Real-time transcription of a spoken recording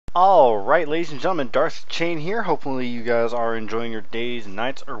Alright, ladies and gentlemen, Darth Chain here. Hopefully you guys are enjoying your days,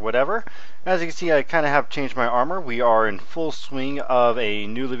 nights, or whatever. As you can see, I kind of have changed my armor. We are in full swing of a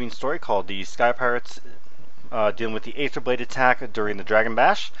new living story called the Sky Pirates, dealing with the Aether Blade attack during the Dragon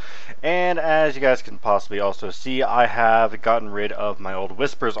Bash. And as you guys can possibly also see, I have gotten rid of my old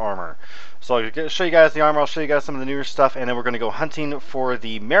Whispers armor. So I'll show you guys the armor, I'll show you guys some of the newer stuff, and then we're going to go hunting for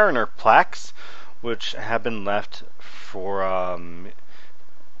the Mariner plaques, which have been left for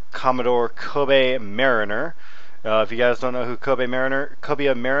Commodore Kobe Mariner. If you guys don't know who Kobe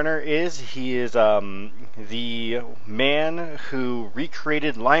Mariner is, he is the man who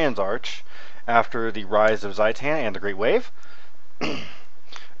recreated Lion's Arch after the rise of Zaitan and the Great Wave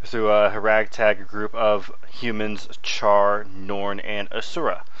through a ragtag group of humans, Char, Norn, and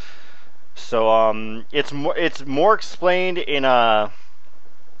Asura. So it's more explained in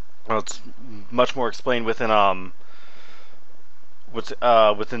it's much more explained within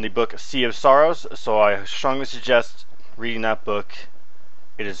within the book Sea of Sorrows, so I strongly suggest reading that book.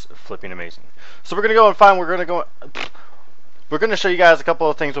 It is flipping amazing. So we're gonna show you guys a couple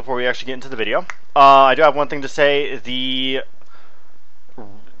of things before we actually get into the video. I do have one thing to say. The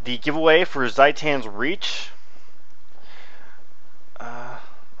giveaway for Zaitan's Reach. I'm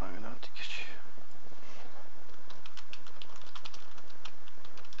gonna have to get you.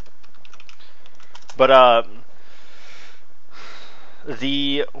 But I'm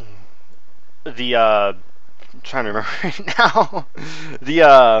trying to remember right now.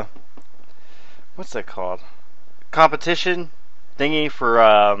 What's that called? Competition thingy for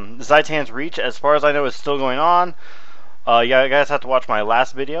Zaitan's Reach, as far as I know, is still going on. Yeah, you guys have to watch my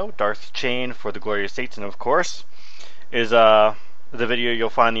last video, Darth Chain for the Glorious States, and of course, is the video you'll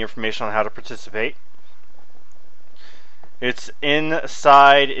find the information on how to participate. It's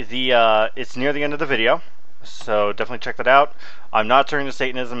inside the it's near the end of the video, so definitely check that out. I'm not turning to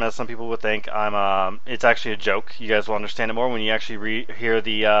Satanism as some people would think. It's actually a joke. You guys will understand it more when you actually hear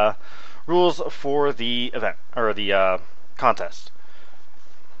the rules for the event or the contest.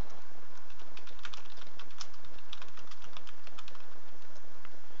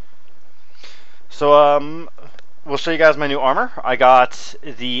 So we'll show you guys my new armor. I got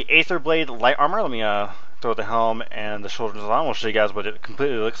the Aether Blade light armor. Let me throw the helm and the shoulders on. We'll show you guys what it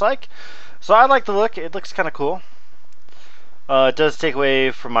completely looks like. So I like the look. It looks kind of cool. It does take away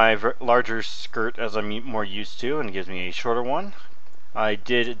from my larger skirt as I'm more used to, and gives me a shorter one. I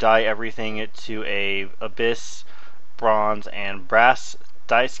did dye everything to a abyss, bronze, and brass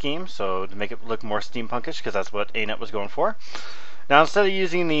dye scheme, so to make it look more steampunkish, because that's what ANET was going for. Now, instead of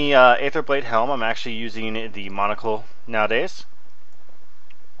using the Aether Blade helm, I'm actually using the monocle nowadays,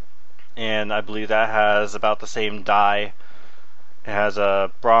 and I believe that has about the same dye. It has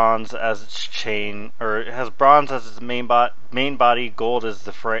bronze as its chain, or it has bronze as its main body, gold as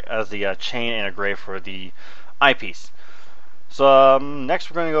the chain, and a gray for the eyepiece. So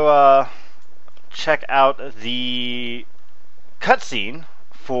next we're going to go check out the cutscene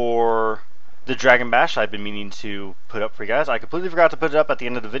for the Dragon Bash I've been meaning to put up for you guys. I completely forgot to put it up at the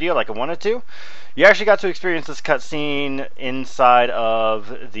end of the video like I wanted to. You actually got to experience this cutscene inside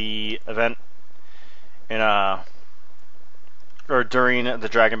of the event in or during the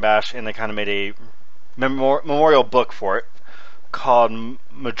Dragon Bash, and they kind of made a memorial book for it called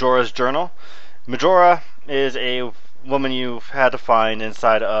Majora's Journal. Majora is a woman you've had to find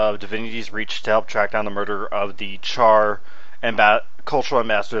inside of Divinity's Reach to help track down the murder of the Char cultural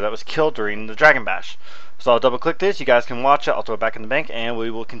ambassador that was killed during the Dragon Bash. So I'll double click this, you guys can watch it, I'll throw it back in the bank, and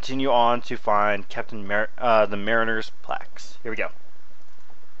we will continue on to find the Mariner's plaques. Here we go.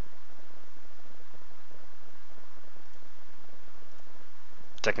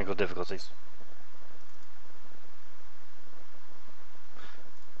 Technical difficulties.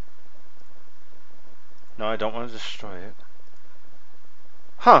 No, I don't want to destroy it.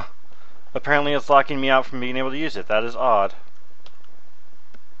 Huh. Apparently it's locking me out from being able to use it. That is odd.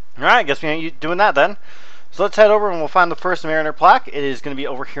 Alright, guess we ain't doing that then. So let's head over and we'll find the first Mariner plaque. It is going to be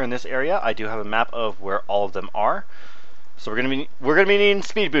over here in this area. I do have a map of where all of them are. So we're gonna be needing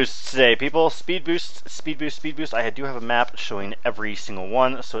speed boosts today, people. Speed boost, speed boost, speed boost. I do have a map showing every single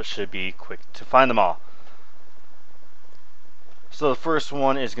one, so it should be quick to find them all. So the first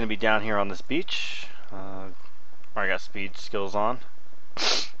one is going to be down here on this beach. I got speed skills on.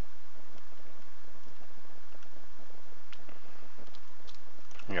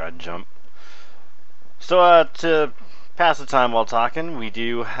 I gotta jump. So to pass the time while talking, we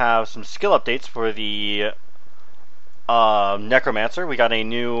do have some skill updates for the Necromancer. We got a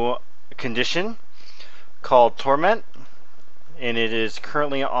new condition called Torment, and it is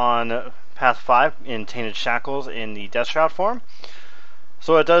currently on Path 5 in Tainted Shackles in the Death Shroud form.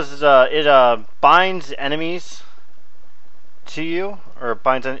 So what it does is it binds enemies to you, or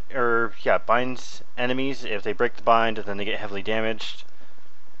binds enemies. If they break the bind, then they get heavily damaged.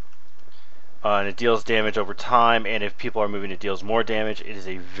 And it deals damage over time, and if people are moving, it deals more damage. It is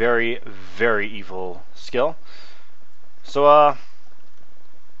a very, very evil skill. So,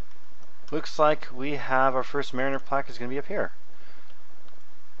 looks like we have our first Mariner plaque is going to be up here.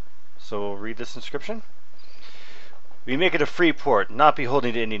 So we'll read this inscription. We make it a free port, not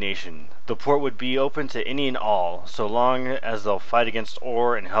beholding to any nation. The port would be open to any and all, so long as they'll fight against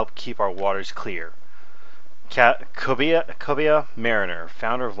ore and help keep our waters clear. Cobia Mariner,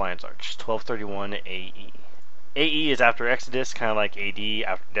 founder of Lion's Arch, 1231 AE. AE is after Exodus, kind of like AD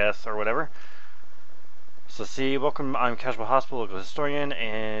after death or whatever. So see, welcome, I'm Casual Hospital, local historian,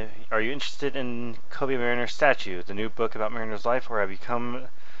 and are you interested in Cobia Mariner's statue, the new book about Mariner's life, or have you come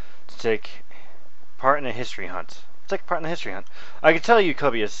to take part in a history hunt? Take part in the history hunt. I can tell you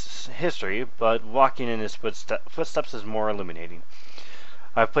Cobia's history, but walking in his footsteps is more illuminating.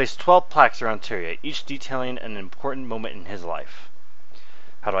 I've placed 12 plaques around Tyria, each detailing an important moment in his life.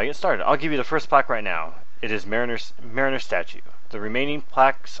 How do I get started? I'll give you the first plaque right now. It is Mariner's statue. The remaining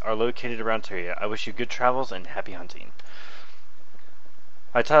plaques are located around Tyria. I wish you good travels and happy hunting.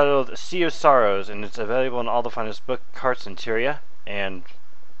 I titled Sea of Sorrows, and it's available in all the finest book carts in Tyria and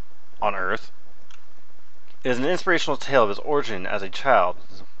on Earth. It is an inspirational tale of his origin as a child,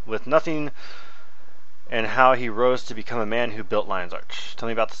 with nothing, and how he rose to become a man who built Lion's Arch. Tell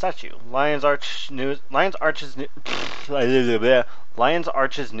me about the statue. Lion's Arch's newest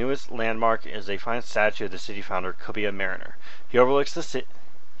landmark is a fine statue of the city founder Cobia Mariner. He overlooks the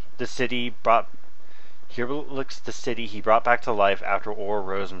city he brought back to life after ore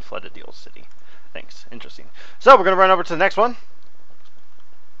rose and flooded the old city. Thanks. Interesting. So we're gonna run over to the next one.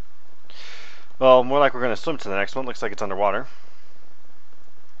 Well, more like we're gonna swim to the next one. Looks like it's underwater.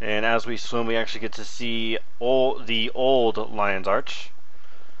 And as we swim, we actually get to see the old Lion's Arch,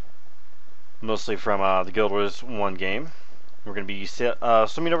 mostly from the Guild Wars 1 game. We're going to be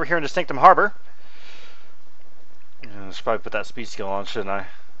swimming over here into Sanctum Harbor. I should probably put that speed skill on, shouldn't I?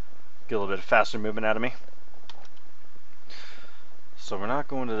 Get a little bit faster movement out of me. So we're not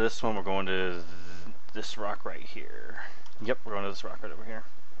going to this one, we're going to this rock right here. Yep, we're going to this rock right over here.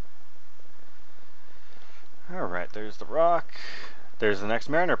 Alright, there's the rock. There's the next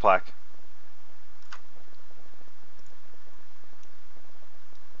Mariner plaque.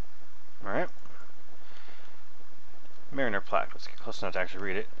 Alright. Mariner plaque. Let's get close enough to actually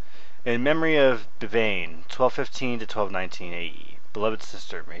read it. In memory of Bevane, 1215 to 1219 AE. Beloved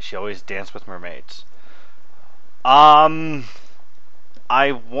sister, may she always dance with mermaids. I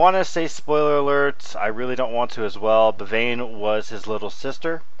want to say spoiler alert. I really don't want to as well. Bevane was his little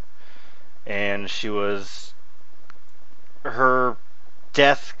sister. And she was... her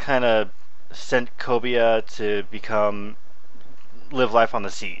death kind of sent Cobia to live life on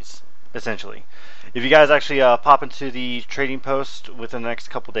the seas, essentially. If you guys actually pop into the trading post within the next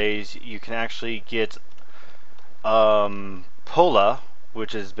couple days, you can actually get Pola,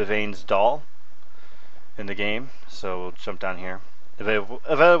 which is Bevane's doll, in the game. So we'll jump down here.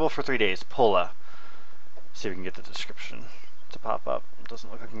 Available for 3 days. Pola. See if we can get the description to pop up. It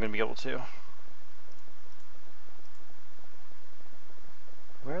doesn't look like I'm going to be able to.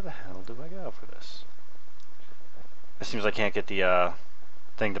 Where the hell do I go for this? It seems I can't get the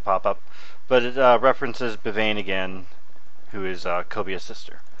thing to pop up. But it references Bevane again, who is Cobia's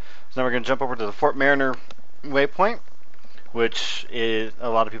sister. So now we're going to jump over to the Fort Mariner waypoint, which is, a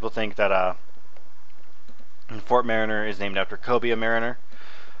lot of people think that Fort Mariner is named after Cobia Mariner.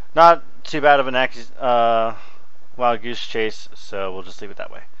 Not too bad of an wild goose chase, so we'll just leave it that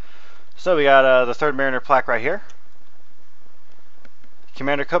way. So we got the third Mariner plaque right here.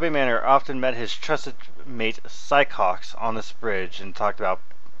 Commander Cobia Mariner often met his trusted mate Psychox on this bridge and talked about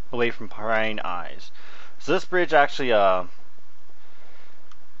away from prying eyes. So this bridge actually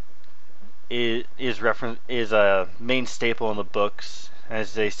is a main staple in the books.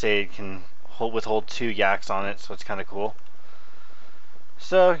 As they say, it can withhold 2 yaks on it, so it's kind of cool.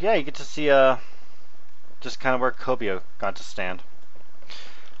 So yeah, you get to see just kind of where Cobia got to stand.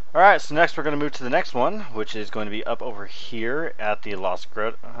 Alright, so next we're going to move to the next one, which is going to be up over here at the Lost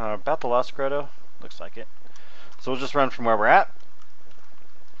Grotto. About the Lost Grotto? Looks like it. So we'll just run from where we're at.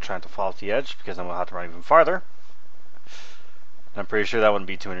 Trying to fall off the edge, because then we'll have to run even farther. I'm pretty sure that wouldn't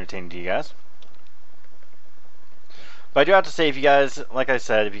be too entertaining to you guys. But I do have to say, if you guys, like I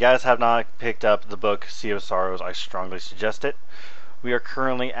said, if you guys have not picked up the book Sea of Sorrows, I strongly suggest it. We're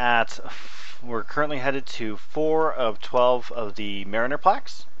currently headed to 4 of 12 of the Mariner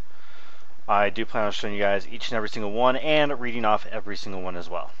plaques. I do plan on showing you guys each and every single one and reading off every single one as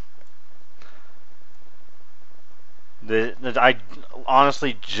well. I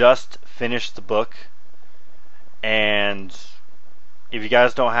honestly just finished the book, and if you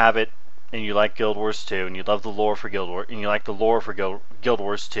guys don't have it and you like Guild Wars 2 and you love the lore for Guild Wars and you like the lore for Guild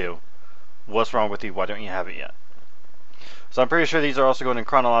Wars 2, what's wrong with you? Why don't you have it yet? So I'm pretty sure these are also going in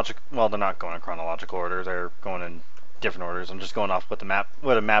chronological. Well, they're not going in chronological order. They're going in different orders. I'm just going off what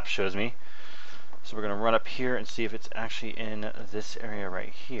a map shows me. So we're going to run up here and see if it's actually in this area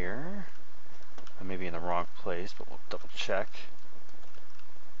right here. I may be in the wrong place, but we'll double check.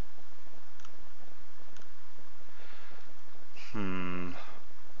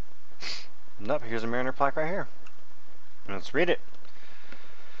 Nope, here's a Mariner plaque right here. Let's read it.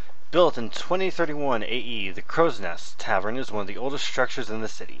 Built in 2031 AE, the Crow's Nest Tavern is one of the oldest structures in the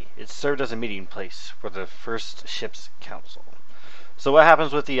city. It served as a meeting place for the first ship's council. So what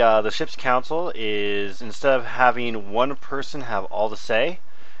happens with the ship's council is, instead of having one person have all the say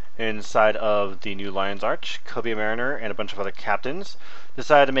inside of the new Lion's Arch, Kobe Mariner and a bunch of other captains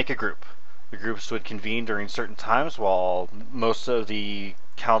decided to make a group. The groups would convene during certain times while most of the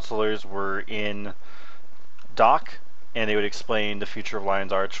counselors were in dock, and they would explain the future of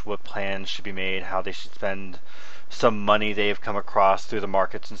Lion's Arch, what plans should be made, how they should spend some money they've come across through the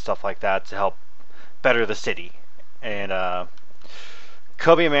markets and stuff like that to help better the city. And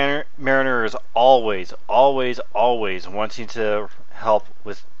Kobe Mariner is always wanting to help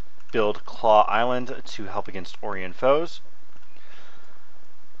with build Claw Island to help against Orion foes.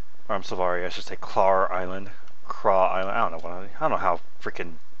 Or I'm Sylvari, I should say Claw Island. Craw Island. I don't know how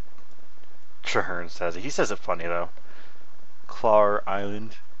freaking Traherne says it. He says it funny though. Claw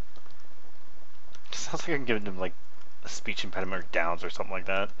Island. Sounds like I'm giving him like a speech impediment or Downs or something like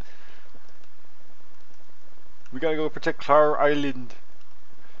that. We gotta go protect Claw Island.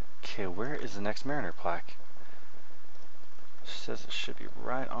 Okay, where is the next Mariner plaque? It says it should be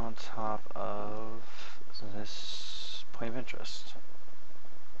right on top of this point of interest.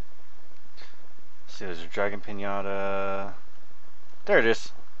 Let's see, there's a Dragon Pinata. There it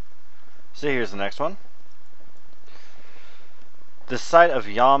is. So here's the next one. The site of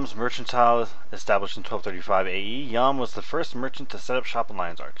Yam's mercantile, established in 1235 AE, Yam was the first merchant to set up shop in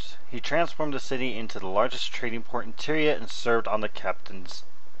Lion's Arch. He transformed the city into the largest trading port in Tyria and served on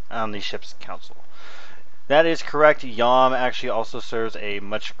the ship's council. That is correct. Yam actually also serves a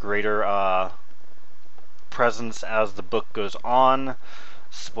much greater presence as the book goes on.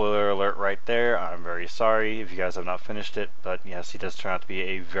 Spoiler alert right there. I'm very sorry if you guys have not finished it, but yes, he does turn out to be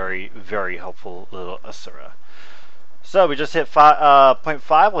a very, very helpful little Asura. So we just hit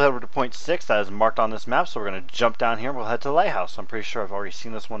 0.5. We'll head over to 0.6. That is marked on this map, so we're going to jump down here and we'll head to the lighthouse. I'm pretty sure I've already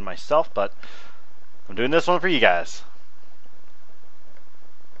seen this one myself, but I'm doing this one for you guys.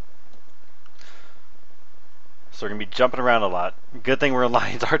 So we're going to be jumping around a lot. Good thing we're in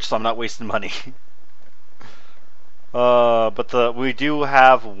Lion's Arch, so I'm not wasting money. But we do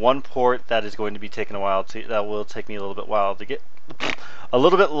have one port that is going to be taking a while to. That will take me a little bit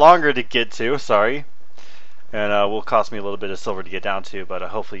longer to get to. Sorry, and will cost me a little bit of silver to get down to. But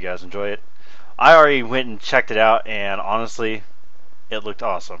hopefully you guys enjoy it. I already went and checked it out, and honestly, it looked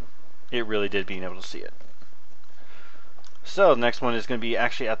awesome. It really did, being able to see it. So the next one is going to be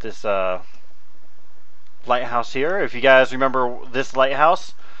actually at this lighthouse here. If you guys remember, this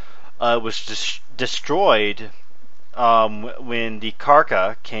lighthouse was destroyed. When the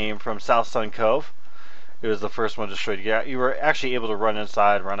Karka came from South Sun Cove. It was the first one destroyed. You were actually able to run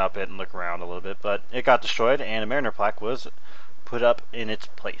inside, run up it, and look around a little bit, but it got destroyed, and a Mariner plaque was put up in its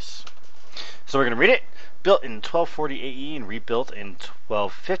place. So we're going to read it. Built in 1240 AE and rebuilt in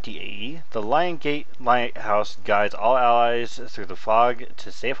 1250 AE, the Lion Gate Lighthouse guides all allies through the fog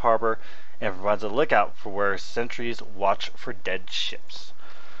to safe harbor and provides a lookout for where sentries watch for dead ships.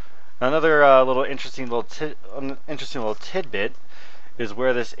 Another interesting little tidbit is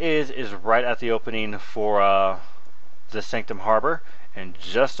where this is right at the opening for the Sanctum Harbor, and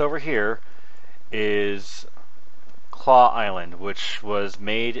just over here is Claw Island, which was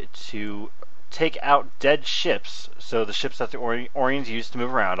made to take out dead ships, so the ships that the Orions used to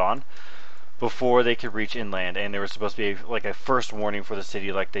move around on, before they could reach inland, and there was supposed to be like a first warning for the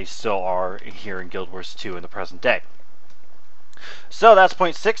city, like they still are here in Guild Wars 2 in the present day. So that's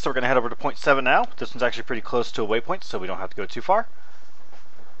 0.6, so we're going to head over to 0.7 now. This one's actually pretty close to a waypoint, so we don't have to go too far.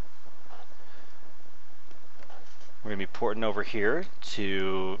 We're going to be porting over here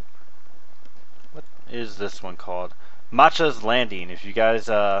to... what is this one called? Matcha's Landing. If you guys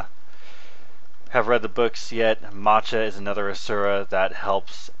have read the books yet, Matcha is another Asura that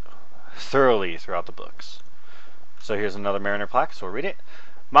helps thoroughly throughout the books. So here's another Mariner plaque, so we'll read it.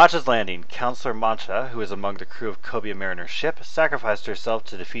 Matcha's Landing. Counselor Matcha, who is among the crew of Cobia Mariner's ship, sacrificed herself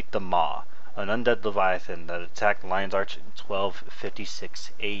to defeat the Maw, an undead leviathan that attacked Lion's Arch in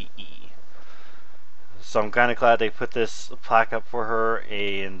 1256 AE. So I'm kind of glad they put this plaque up for her,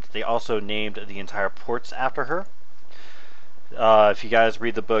 and they also named the entire ports after her. If you guys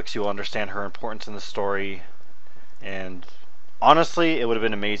read the books, you'll understand her importance in the story, and honestly, it would have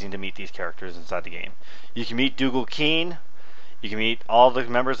been amazing to meet these characters inside the game. You can meet Dougal Keen, you can meet all the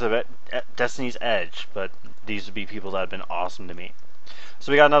members of Destiny's Edge, but these would be people that have been awesome to meet.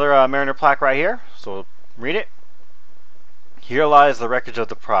 So we got another Mariner plaque right here, so we'll read it. Here lies the wreckage of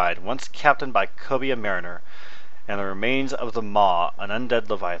the Pride, once captained by Cobia Mariner, and the remains of the Maw, an undead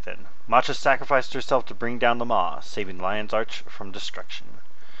leviathan. Matcha sacrificed herself to bring down the Maw, saving Lion's Arch from destruction.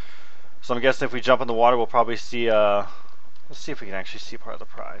 So I'm guessing if we jump in the water, we'll probably see, let's see if we can actually see part of the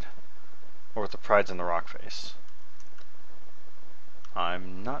Pride. Or if the Pride's in the rock face.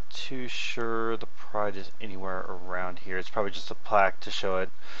 I'm not too sure the Pride is anywhere around here. It's probably just a plaque to show it.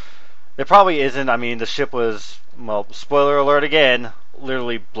 It probably isn't. I mean, the ship was, well, spoiler alert again,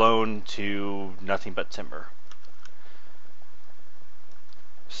 literally blown to nothing but timber.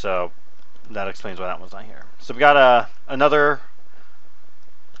 So that explains why that one's not here. So we got another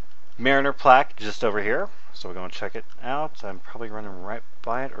Mariner plaque just over here. So we're going to check it out. I'm probably running right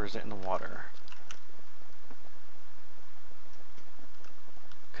by it, or is it in the water?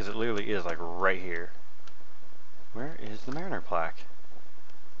 Because it literally is like right here. Where is the Mariner plaque?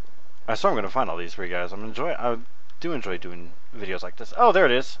 I swear I'm going to find all these for you guys. I do enjoy doing videos like this. Oh, there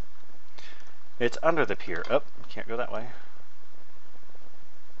it is. It's under the pier. Oh, can't go that way.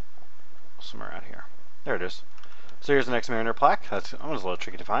 Somewhere out here. There it is. So here's the next Mariner plaque. That was a little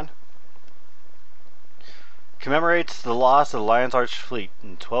tricky to find. Commemorates the loss of the Lion's Arch fleet in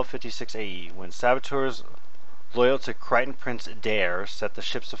 1256 AE, when saboteurs loyal to Crichton Prince Dare set the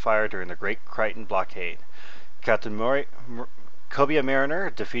ships afire during the Great Crichton Blockade. Captain Cobia Mariner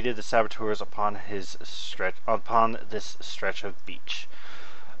defeated the saboteurs upon this stretch of beach.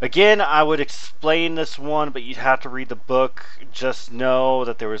 Again, I would explain this one, but you'd have to read the book. Just know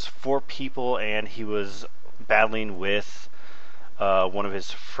that there was 4 people, and he was battling with one of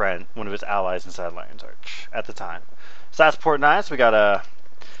his allies inside Lion's Arch at the time. So that's port 9. So we got a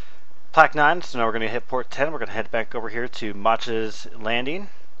plaque 9. So now we're going to hit port 10. We're going to head back over here to Matcha's Landing,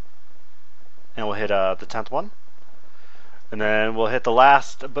 and we'll hit the 10th one. And then we'll hit the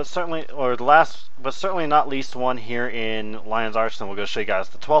last, but certainly not least one here in Lion's Arch. Then we'll go show you guys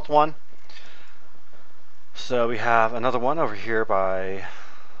the 12th one. So we have another one over here by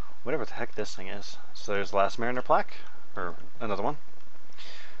whatever the heck this thing is. So there's the last Mariner plaque, or another one.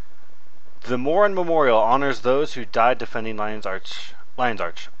 The Morin Memorial honors those who died defending Lion's Arch.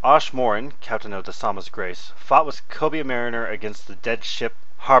 Osh Morin, captain of the Sama's Grace, fought with Cobia Mariner against the dead ship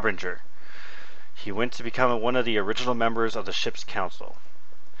Harbinger. He went to become one of the original members of the ship's council.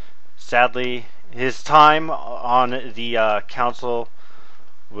 Sadly, his time on the council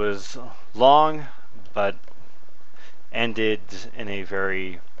was long, but ended in a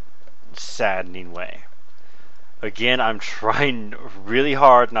very saddening way. Again, I'm trying really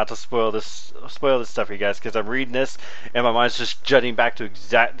hard not to spoil this stuff for you guys, because I'm reading this and my mind's just jutting back to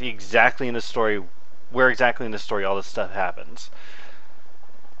exactly in the story, where exactly in the story all this stuff happens.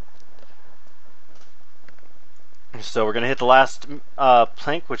 So we're going to hit the last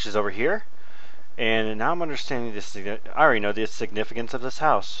plank, which is over here. And now I'm understanding this. I already know the significance of this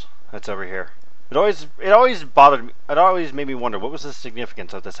house that's over here. It always bothered me. It always made me wonder, what was the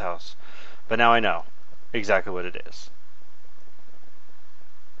significance of this house? But now I know exactly what it is.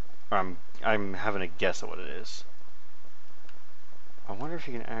 Or I'm having a guess at what it is. I wonder if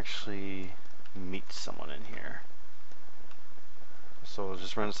you can actually meet someone in here. So we'll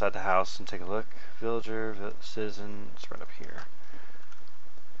just run inside the house and take a look. Villager, citizen, it's right up here.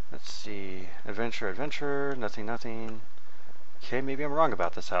 Let's see. Adventure, nothing. Okay, maybe I'm wrong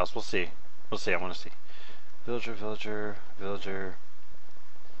about this house. We'll see. I want to see. Villager.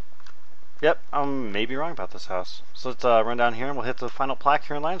 Yep, I'm maybe wrong about this house. So let's run down here and we'll hit the final plaque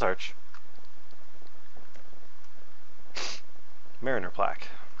here in Lion's Arch. Mariner plaque.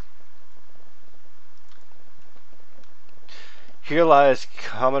 Here lies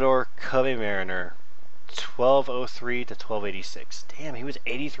Commodore Cobia Mariner, 1203 to 1286. Damn, he was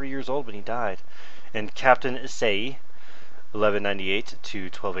 83 years old when he died. And Captain Issei, 1198 to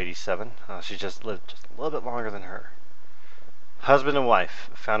 1287. She just lived just a little bit longer than her. Husband and wife,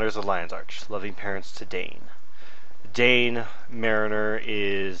 founders of Lion's Arch, loving parents to Dane. Dane Mariner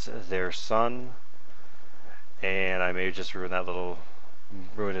is their son, and I may just ruin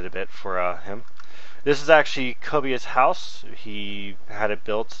it a bit for him. This is actually Kobia's house. He had it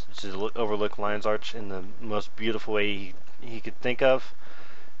built to overlook Lion's Arch in the most beautiful way he could think of.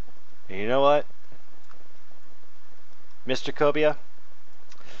 And you know what? Mr. Kobia,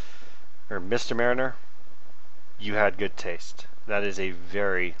 or Mr. Mariner, you had good taste. That is a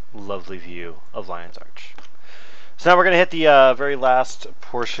very lovely view of Lion's Arch. So now we're going to hit the very last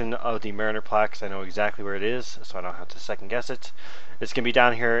portion of the Mariner plaques. I know exactly where it is, so I don't have to second guess it. It's going to be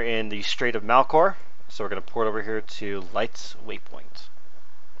down here in the Strait of Malcor. So we're going to port over here to Light's Waypoint.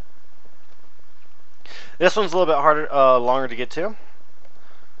 This one's a little bit harder, longer to get to.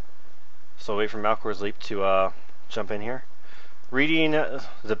 So wait for Malcor's Leap to jump in here. Reading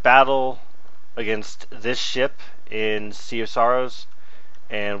the battle against this ship in Sea of Sorrows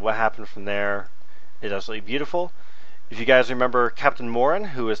and what happened from there is absolutely beautiful. If you guys remember Captain Morin,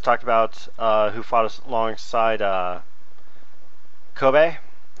 who was talked about, who fought alongside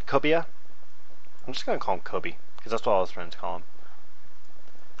Kobia. I'm just going to call him Kobe, because that's what all his friends call him.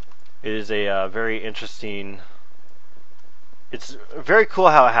 It is a very interesting... It's very cool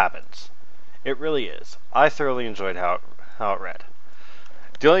how it happens. It really is. I thoroughly enjoyed how it read.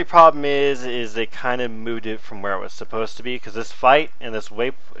 The only problem is they kind of moved it from where it was supposed to be, because this fight and this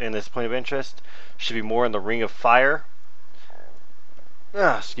point of interest should be more in the Ring of Fire.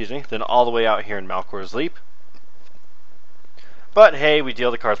 Excuse me. Than all the way out here in Malcor's Leap. But hey, we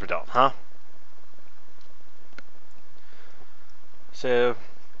deal the cards we're dealt, huh? So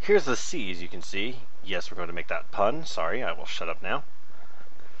here's the sea, as you can see. Yes, we're going to make that pun. Sorry, I will shut up now.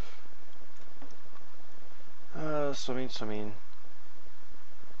 Swimming.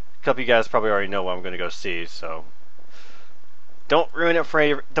 A couple of you guys probably already know what I'm going to go see, so don't ruin it for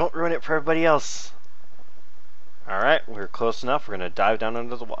everybody else. All right, we're close enough. We're going to dive down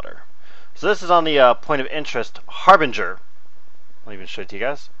under the water. So this is on the point of interest, Harbinger. I'll even show it to you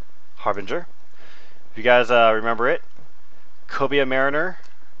guys. Harbinger. If you guys remember it, Kobe Mariner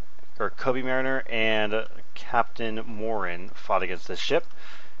and Captain Morin fought against this ship.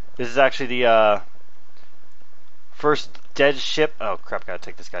 This is actually the first dead ship. Oh crap! Gotta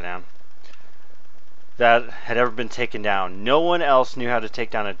take this guy down. That had ever been taken down. No one else knew how to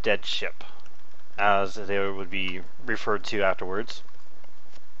take down a dead ship, as they would be referred to afterwards.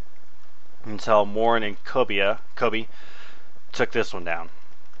 Until Morin and Kobe took this one down.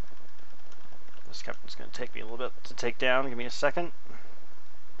 This captain's going to take me a little bit to take down. Give me a second.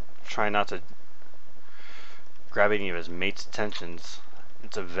 Try not to grab any of his mate's attentions.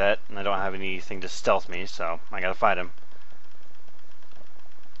 It's a vet, and I don't have anything to stealth me, so I gotta fight him.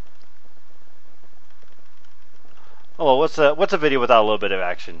 Oh well, what's a video without a little bit of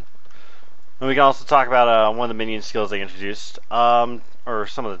action? And we can also talk about one of the minion skills they introduced, or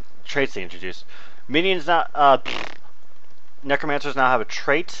some of the traits they introduced. Minions Necromancers now have a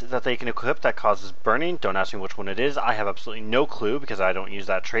trait that they can equip that causes burning. Don't ask me which one it is. I have absolutely no clue because I don't use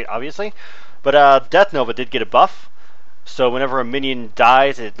that trait, obviously. But Death Nova did get a buff. So whenever a minion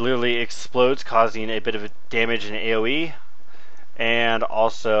dies, it literally explodes, causing a bit of damage in AoE. And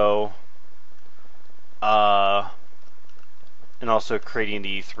also creating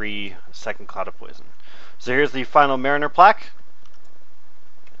the 3-second cloud of poison. So here's the final Mariner plaque.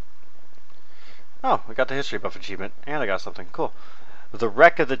 Oh, we got the history buff achievement, and I got something cool. The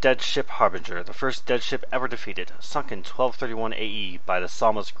wreck of the dead ship Harbinger, the first dead ship ever defeated, sunk in 1231 AE by the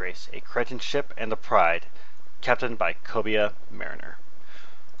Salma's Grace, a Cretan ship and the Pride, captained by Kobia Mariner.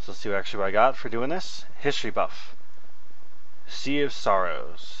 So let's see what I got for doing this. History buff. Sea of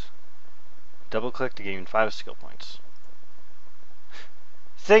Sorrows. Double click to gain 5 skill points.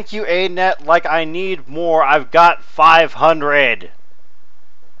 Thank you, ANET, like I need more. I've got 500.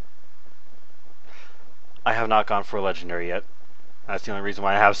 I have not gone for a legendary yet. That's the only reason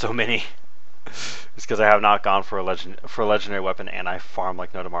why I have so many. It's because I have not gone for a legendary weapon, and I farm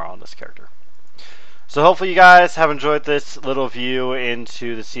like no tomorrow on this character. So hopefully you guys have enjoyed this little view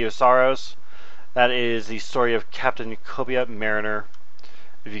into the Sea of Sorrows. That is the story of Captain Kobia Mariner.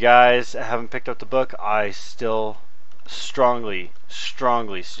 If you guys haven't picked up the book, I still strongly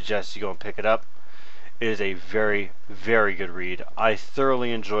suggest you go and pick it up. It is a very, very good read. I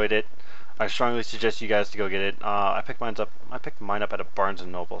thoroughly enjoyed it. I strongly suggest you guys to go get it. I picked mine up at a Barnes &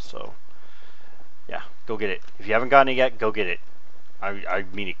 Noble, so yeah, go get it. If you haven't gotten it yet, go get it. I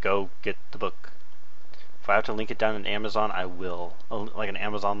mean it, go get the book. If I have to link it down in Amazon, I will. Like an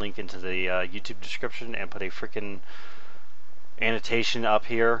Amazon link into the YouTube description and put a freaking annotation up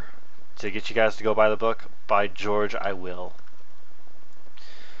here to get you guys to go buy the book. By George, I will.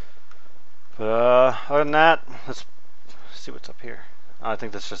 But other than that, let's see what's up here. I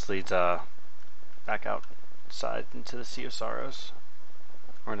think this just leads back outside into the Sea of Sorrows.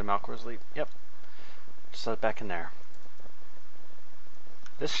 Or into Malcor's Leap. Yep. set it back in there.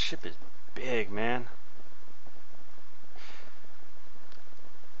 This ship is big, man.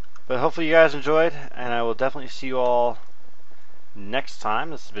 But hopefully you guys enjoyed, and I will definitely see you all next time.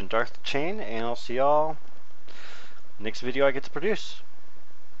 This has been Darth the Chain, and I'll see y'all next video I get to produce.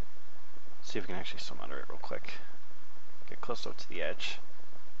 See if we can actually swim under it real quick. Get close up to the edge.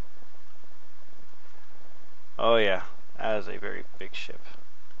 Oh yeah, that is a very big ship.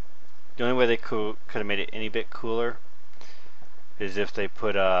 The only way they could have made it any bit cooler is if they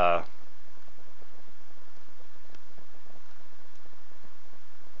put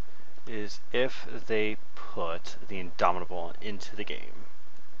the Indomitable into the game.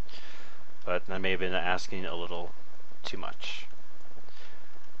 But that may have been asking a little too much.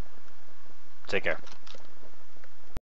 Take care.